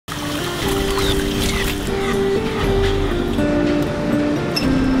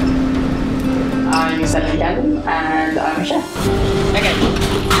a chef. Okay,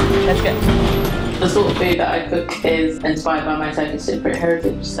 let's go. The sort of food that I cook is inspired by my Turkish-Cypriot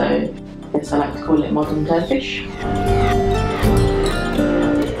heritage, so yes, I like to call it modern Turkish.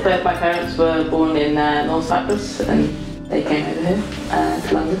 Both my parents were born in North Cyprus and they came over here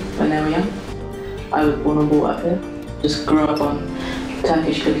to London when they were young. I was born and brought up here. Just grew up on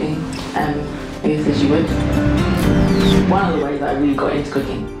Turkish cooking, I guess as you would. One of the ways that I really got into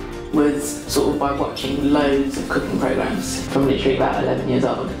cooking was sort of by watching loads of cooking programmes from literally about 11 years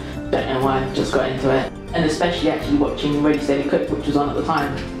old. Don't know why, I just got into it. And especially actually watching Ready Steady Cook, which was on at the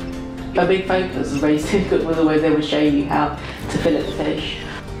time. A big focus of Ready Steady Cook was always they would show you how to fillet the fish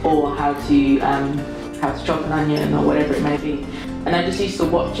or how to chop an onion or whatever it may be. And I just used to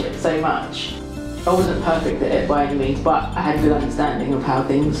watch it so much. I wasn't perfect at it by any means, but I had a good understanding of how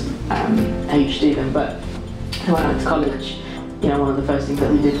things, how you should do them. But when I went to college, you know, one of the first things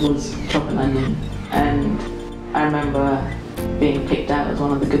that we did was chop an onion. And I remember being picked out as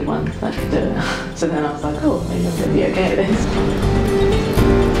one of the good ones that could do it. So then I was like, oh, maybe I'm going to be okay at this.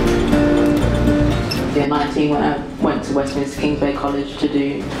 At 19, when I went to Westminster Kingsway College to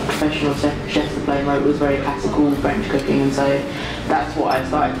do professional chef's diploma, it was very classical French cooking, and so that's what I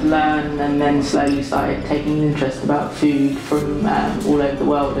started to learn, and then slowly started taking an interest about food from all over the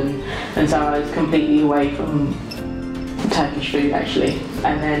world, and so I was completely away from Turkish food actually.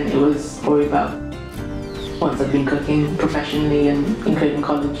 And then it was probably about, once I'd been cooking professionally and including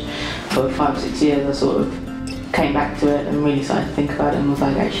college for 5 or 6 years, I sort of came back to it and really started to think about it and was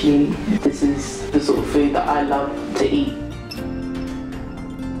like, actually, this is the sort of food that I love to eat.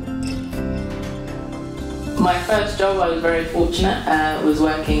 My first job, I was very fortunate, was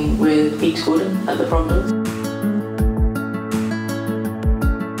working with Coren at the Providores.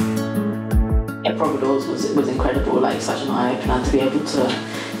 Yeah, Providores was incredible, like such an eye-opener to be able to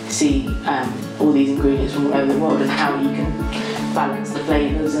see all these ingredients from all over the world and how you can balance the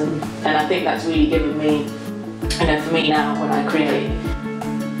flavours, and I think that's really given me, you know, for me now when I create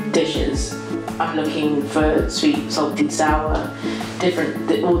dishes, I'm looking for sweet, salty, sour,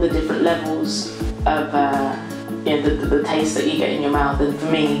 all the different levels of you know, the taste that you get in your mouth. And for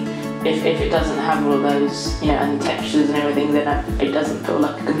me, if it doesn't have all of those, you know, and the textures and everything, then it doesn't feel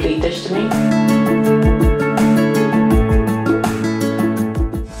like a complete dish to me.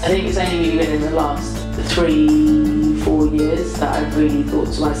 I think it's only really been in the last 3-4 years that I've really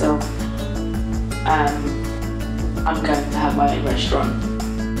thought to myself, I'm going to have my own restaurant.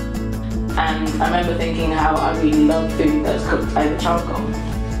 And I remember thinking how I really love food that's cooked over charcoal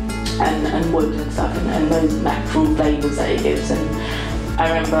and wood and stuff, and those natural flavours that it gives. And I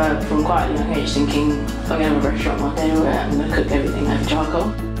remember from quite a young age thinking, I'm going to have a restaurant one day where I'm going to cook everything over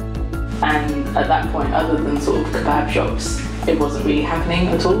charcoal. And at that point, other than sort of kebab shops, it wasn't really happening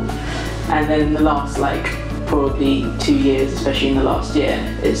at all. And then in the last probably 2 years, especially in the last year,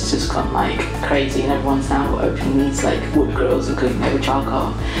 it's just gone like crazy, and everyone's now opening these like wood grills and cooking over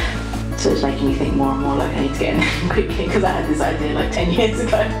charcoal. So it's making me think more and more like I need to get in quickly, because I had this idea like 10 years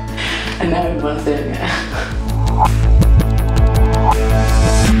ago and now everyone's doing it.